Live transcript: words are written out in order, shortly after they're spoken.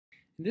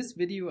In this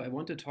video, I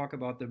want to talk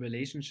about the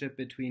relationship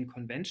between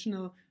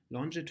conventional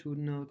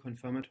longitudinal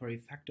confirmatory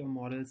factor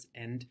models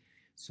and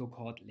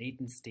so-called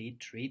latent state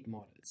trait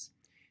models.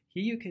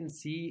 Here you can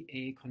see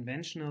a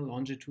conventional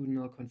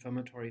longitudinal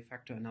confirmatory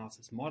factor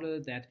analysis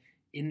model that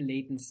in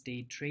latent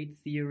state trait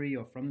theory,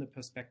 or from the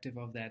perspective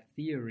of that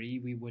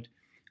theory, we would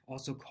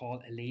also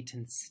call a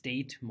latent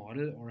state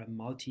model or a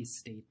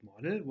multi-state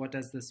model. What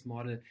does this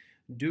model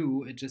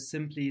do? It just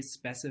simply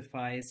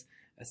specifies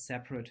a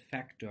separate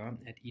factor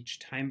at each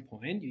time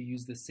point. You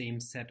use the same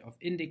set of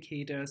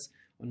indicators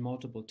on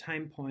multiple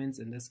time points,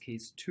 in this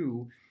case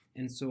 2,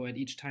 and so at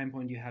each time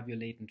point you have your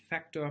latent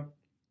factor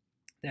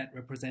that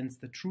represents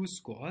the true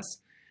scores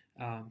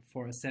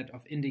for a set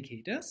of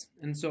indicators.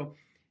 And so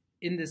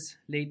in this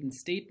latent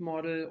state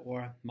model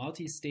or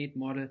multi-state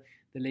model,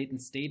 the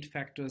latent state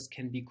factors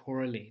can be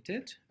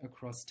correlated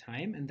across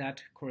time, and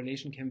that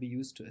correlation can be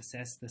used to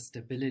assess the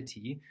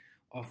stability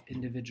of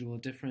individual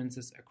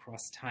differences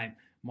across time.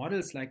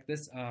 Models like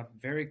this are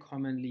very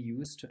commonly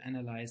used to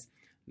analyze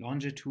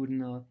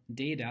longitudinal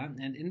data,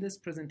 and in this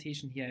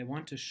presentation here I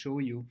want to show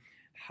you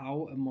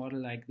how a model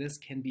like this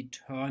can be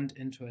turned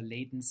into a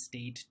latent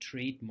state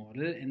trait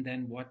model, and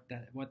then what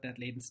that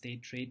latent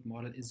state trait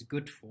model is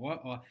good for,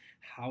 or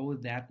how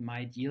that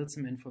might yield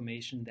some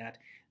information that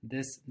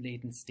this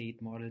latent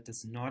state model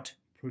does not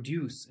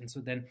produce. And so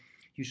then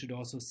you should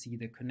also see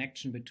the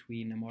connection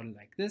between a model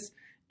like this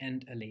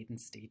and a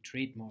latent state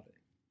trait model.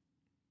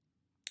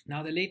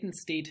 Now, the latent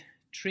state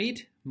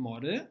trait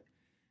model,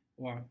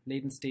 or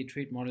latent state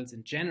trait models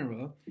in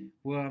general,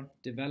 were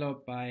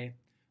developed by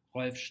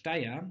Rolf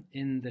Steyer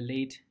in the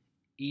late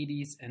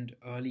 80s and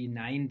early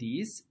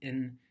 90s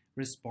in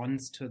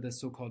response to the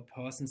so-called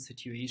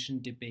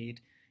person-situation debate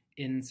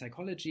in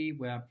psychology,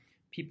 where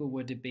people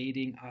were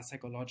debating, are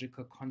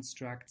psychological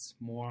constructs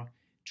more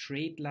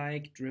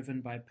trait-like,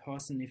 driven by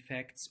person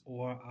effects,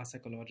 or are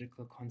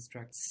psychological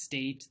constructs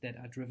state that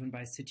are driven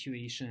by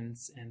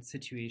situations and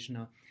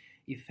situational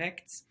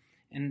effects?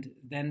 And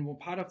then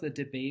part of the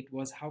debate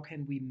was, how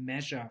can we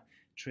measure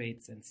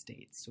traits and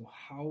states? So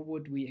how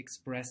would we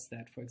express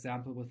that, for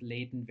example, with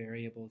latent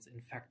variables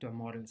in factor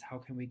models? How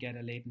can we get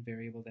a latent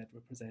variable that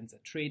represents a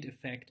trait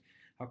effect?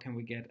 How can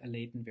we get a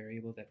latent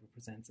variable that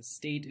represents a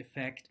state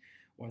effect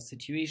or a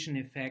situation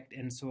effect?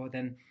 And so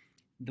then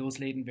those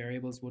latent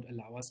variables would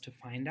allow us to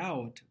find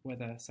out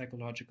whether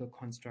psychological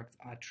constructs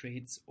are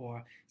traits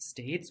or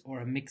states,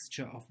 or a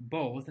mixture of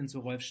both. And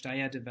so Rolf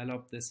Steyer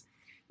developed this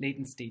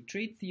latent state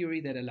trait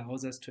theory that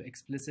allows us to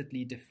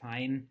explicitly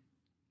define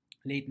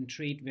latent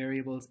trait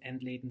variables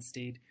and latent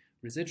state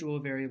residual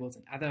variables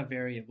and other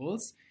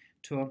variables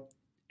to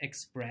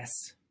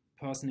express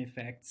person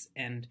effects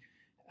and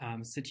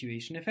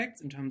situation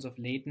effects in terms of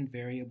latent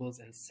variables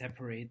and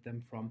separate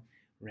them from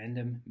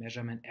random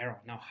measurement error.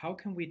 Now, how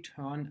can we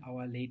turn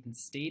our latent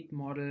state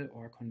model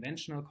or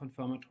conventional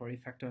confirmatory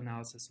factor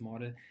analysis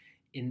model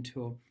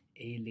into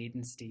a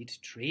latent state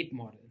trait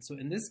model? So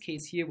in this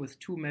case here, with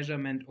two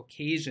measurement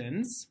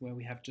occasions, where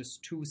we have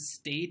just two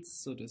states,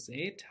 so to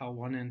say, tau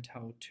 1 and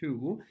tau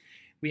 2,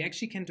 we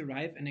actually can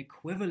derive an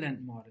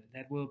equivalent model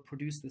that will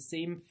produce the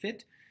same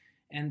fit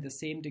and the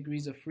same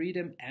degrees of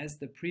freedom as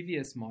the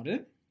previous model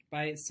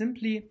by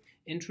simply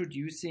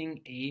introducing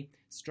a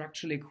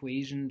structural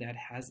equation that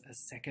has a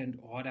second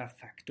order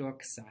factor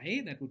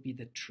psi. That would be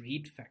the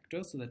trait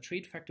factor. So the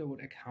trait factor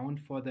would account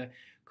for the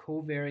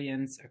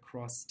covariance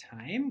across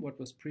time, what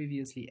was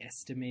previously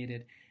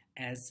estimated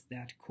as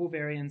that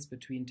covariance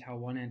between tau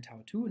 1 and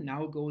tau 2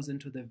 now goes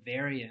into the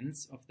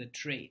variance of the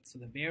trait. So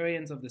the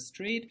variance of this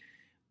trait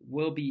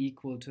will be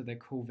equal to the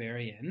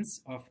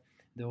covariance of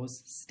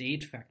those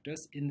state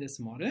factors in this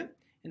model.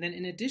 And then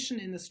in addition,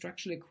 in the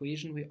structural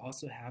equation, we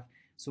also have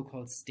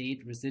so-called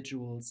state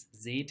residuals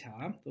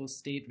zeta. Those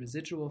state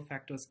residual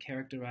factors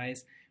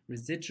characterize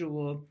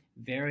residual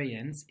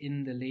variance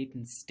in the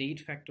latent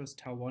state factors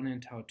tau 1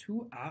 and tau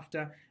 2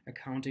 after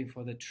accounting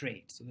for the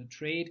trait. So the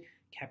trait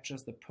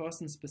captures the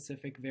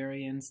person-specific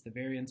variance, the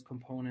variance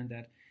component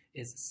that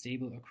is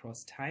stable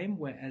across time,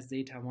 whereas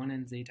zeta 1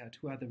 and zeta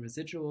 2 are the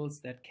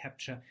residuals that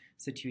capture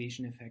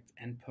situation effects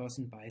and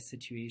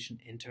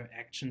person-by-situation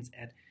interactions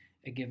at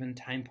a given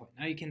time point.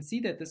 Now you can see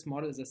that this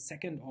model is a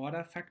second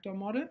order factor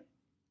model,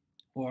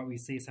 or we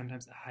say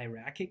sometimes a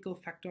hierarchical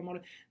factor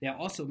model. There are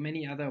also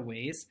many other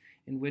ways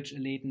in which a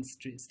latent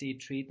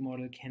state trait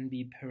model can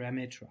be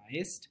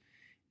parameterized,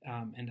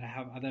 and I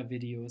have other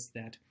videos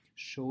that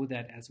show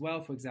that as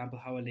well. For example,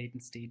 how a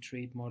latent state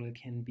trait model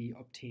can be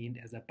obtained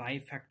as a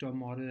bifactor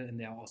model, and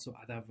there are also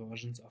other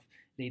versions of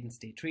latent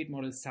state trait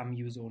models. Some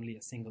use only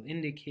a single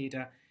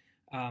indicator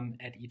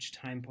at each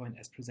time point,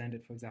 as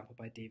presented, for example,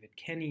 by David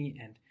Kenny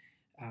and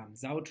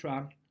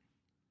Zautra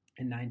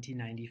in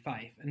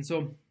 1995. And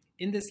so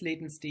in this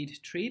latent state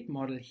trait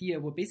model here,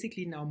 we're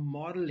basically now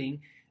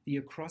modeling the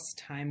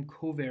across-time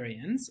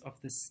covariance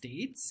of the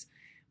states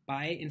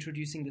by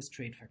introducing this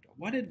trait factor.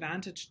 What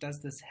advantage does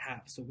this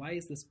have? So why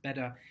is this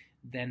better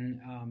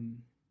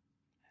than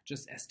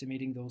just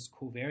estimating those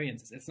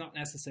covariances? It's not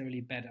necessarily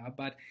better,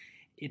 but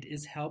it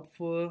is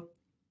helpful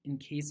in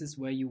cases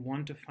where you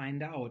want to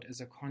find out,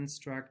 is a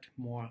construct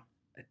more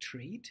a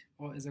trait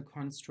or is a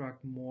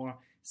construct more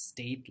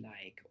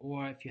state-like?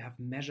 Or if you have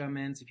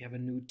measurements, if you have a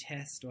new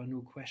test or a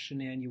new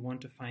questionnaire and you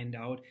want to find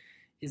out,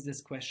 is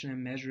this questionnaire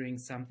measuring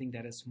something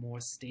that is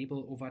more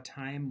stable over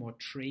time, more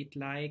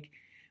trait-like?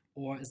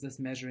 Or is this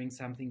measuring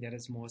something that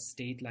is more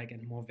state-like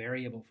and more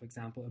variable, for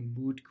example, a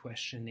mood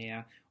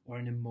questionnaire or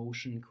an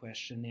emotion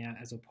questionnaire,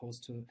 as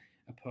opposed to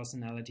a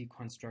personality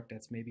construct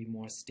that's maybe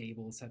more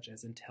stable, such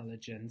as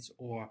intelligence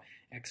or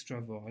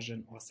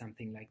extraversion or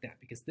something like that?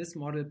 Because this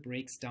model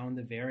breaks down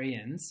the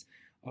variance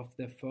of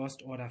the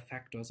first order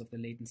factors, of the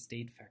latent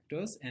state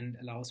factors, and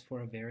allows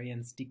for a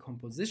variance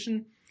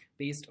decomposition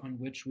based on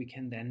which we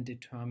can then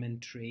determine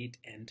trait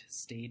and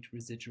state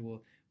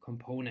residual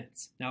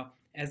components. Now,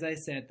 as I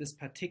said, this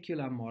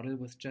particular model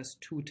with just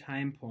 2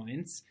 time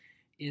points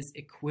is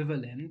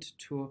equivalent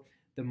to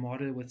the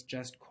model with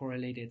just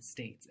correlated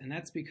states. And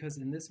that's because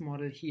in this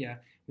model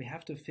here, we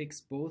have to fix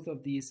both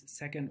of these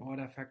second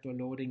order factor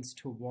loadings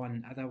to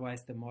 1,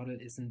 otherwise the model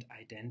isn't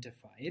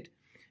identified.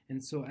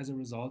 And so as a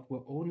result,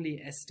 we're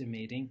only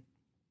estimating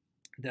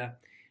the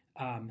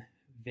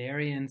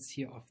variance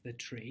here of the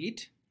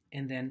trait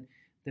and then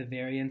the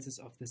variances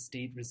of the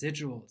state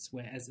residuals,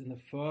 whereas in the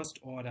first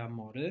order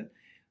model,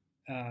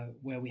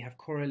 where we have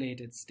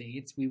correlated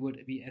states, we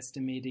would be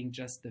estimating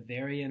just the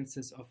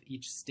variances of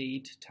each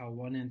state, tau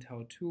 1 and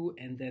tau 2,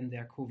 and then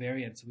their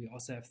covariance. We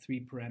also have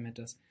 3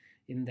 parameters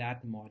in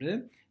that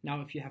model.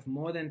 Now, if you have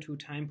more than 2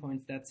 time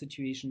points, that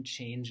situation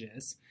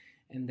changes,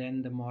 and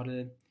then the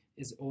model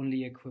is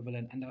only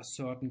equivalent under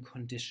certain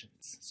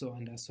conditions, so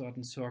under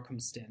certain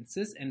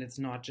circumstances, and it's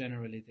not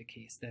generally the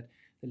case that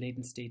the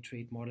latent state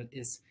trait model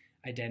is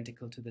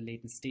identical to the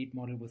latent state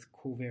model with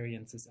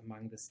covariances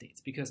among the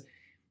states, because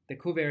the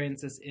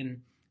covariances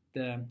in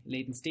the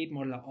latent state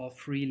model are all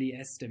freely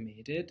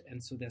estimated,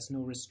 and so there's no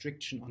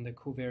restriction on the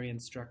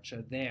covariance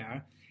structure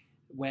there,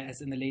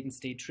 whereas in the latent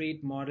state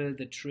trait model,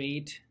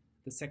 the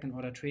second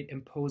order trait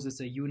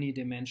imposes a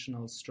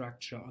unidimensional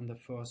structure on the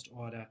first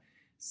order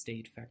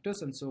state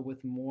factors, and so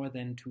with more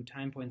than 2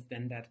 time points,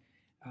 then that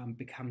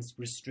becomes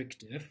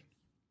restrictive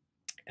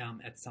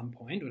at some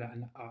point or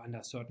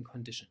under certain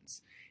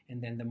conditions.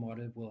 And then the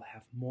model will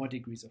have more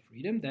degrees of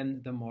freedom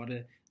than the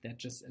model that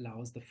just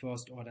allows the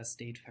first order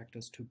state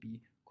factors to be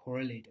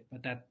correlated.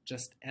 But that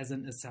just as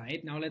an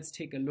aside. Now let's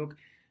take a look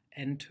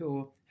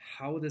into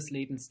how this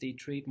latent state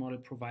trait model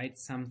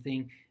provides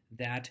something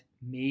that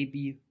may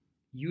be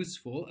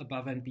useful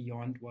above and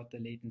beyond what the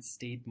latent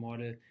state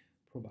model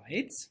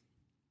provides.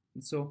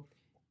 And so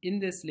in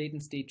this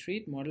latent state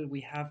trait model,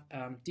 we have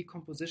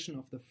decomposition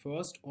of the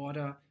first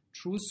order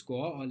true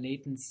score or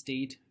latent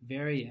state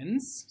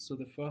variance. So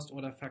the first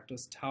order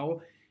factors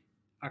tau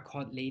are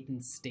called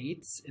latent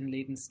states in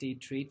latent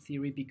state trait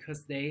theory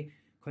because they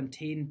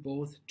contain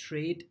both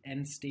trait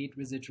and state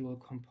residual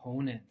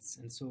components.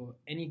 And so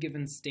any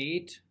given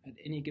state at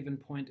any given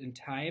point in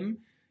time,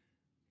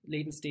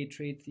 latent state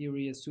trait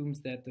theory assumes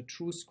that the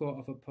true score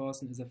of a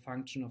person is a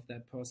function of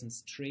that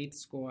person's trait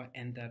score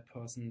and that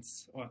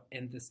person's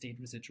and the state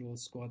residual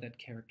score that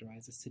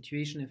characterizes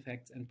situation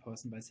effects and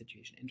person by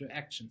situation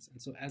interactions. And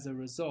so as a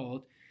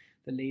result,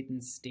 the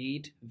latent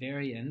state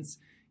variance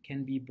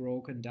can be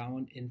broken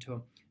down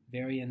into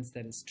variance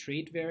that is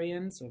trait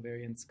variance or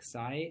variance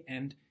xi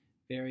and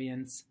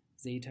variance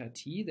zeta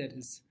t that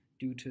is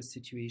due to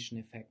situation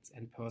effects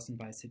and person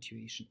by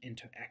situation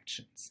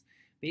interactions.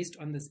 Based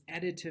on this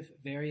additive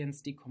variance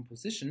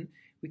decomposition,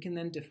 we can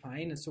then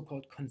define a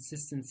so-called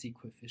consistency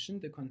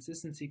coefficient. The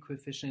consistency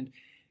coefficient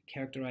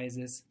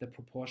characterizes the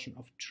proportion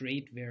of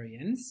trait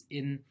variance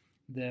in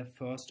the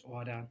first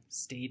order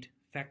state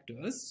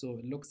factors. So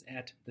it looks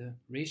at the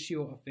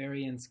ratio of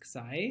variance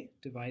xi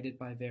divided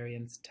by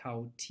variance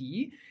tau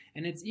t,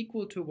 and it's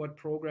equal to what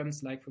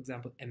programs like, for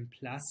example,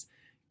 Mplus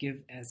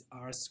give as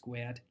R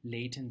squared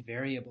latent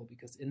variable,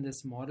 because in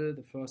this model,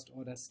 the first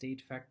order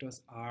state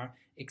factors are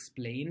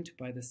explained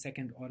by the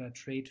second order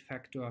trait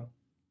factor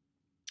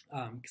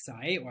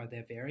xi, or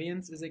their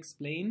variance is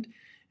explained.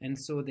 And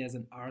so there's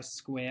an R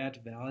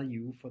squared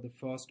value for the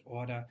first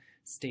order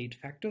state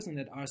factors, and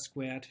that R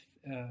squared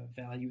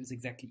value is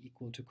exactly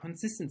equal to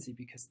consistency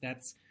because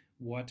that's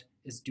what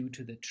is due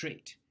to the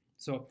trait.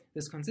 So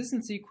this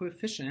consistency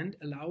coefficient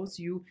allows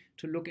you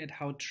to look at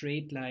how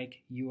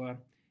trait-like your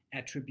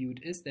attribute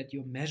is that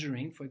you're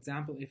measuring. For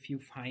example, if you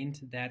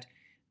find that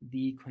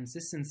the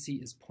consistency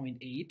is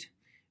 0.8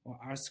 or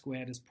R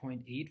squared is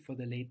 0.8 for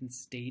the latent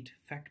state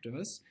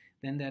factors,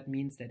 then that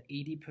means that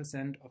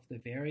 80% of the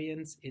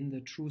variance in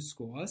the true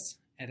scores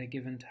at a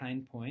given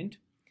time point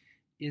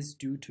is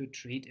due to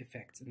trait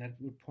effects. And that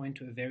would point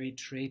to a very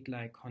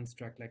trait-like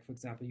construct. Like, for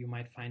example, you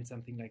might find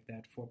something like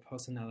that for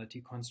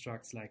personality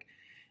constructs like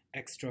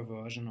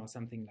extraversion or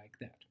something like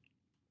that.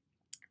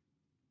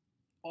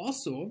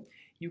 Also,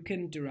 you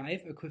can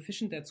derive a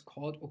coefficient that's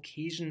called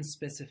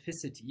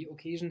occasion-specificity.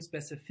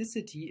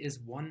 Occasion-specificity is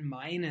 1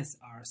 minus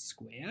R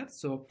squared.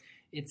 So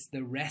it's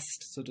the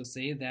rest, so to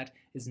say, that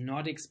is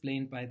not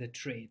explained by the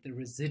trait, the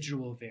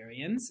residual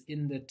variance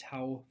in the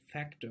tau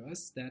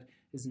factors that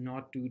is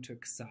not due to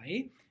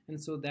Xi, and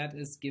so that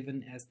is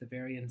given as the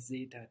variance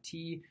zeta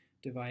t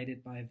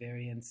divided by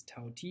variance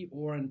tau t,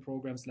 or in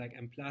programs like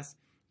Mplus,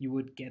 you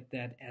would get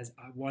that as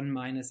 1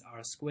 minus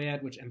r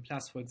squared, which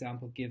Mplus, for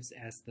example, gives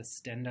as the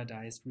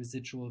standardized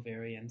residual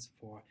variance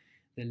for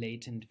the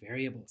latent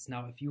variables.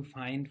 Now, if you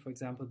find, for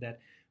example, that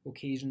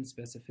occasion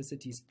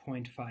specificity is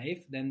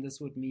 0.5, then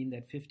this would mean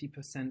that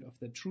 50% of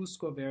the true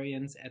score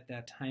variance at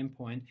that time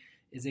point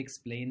is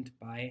explained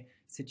by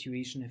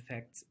situation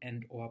effects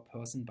and or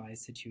person by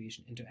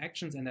situation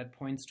interactions, and that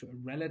points to a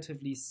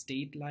relatively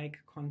state-like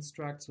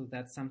construct. So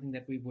that's something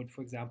that we would,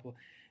 for example,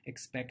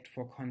 expect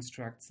for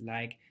constructs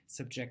like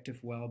subjective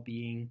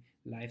well-being,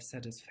 life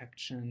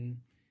satisfaction,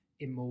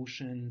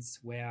 emotions,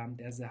 where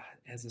there's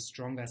a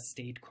stronger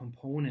state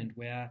component,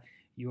 where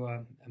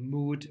your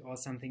mood or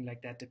something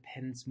like that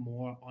depends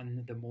more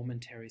on the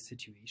momentary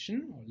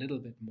situation, or a little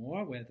bit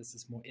more, where this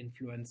is more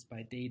influenced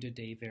by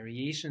day-to-day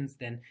variations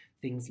than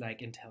things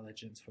like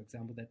intelligence, for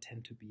example, that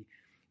tend to be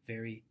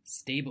very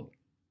stable.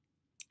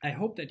 I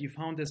hope that you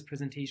found this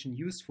presentation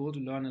useful to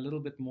learn a little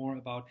bit more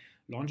about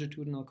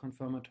longitudinal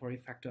confirmatory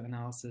factor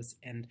analysis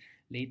and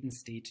latent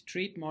state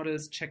trait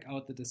models. Check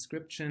out the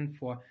description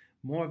for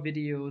more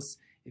videos.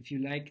 If you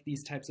like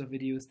these types of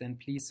videos, then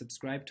please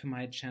subscribe to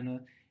my channel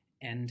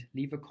and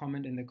leave a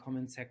comment in the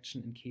comment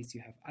section in case you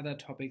have other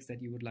topics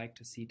that you would like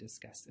to see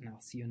discussed, and I'll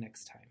see you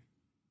next time.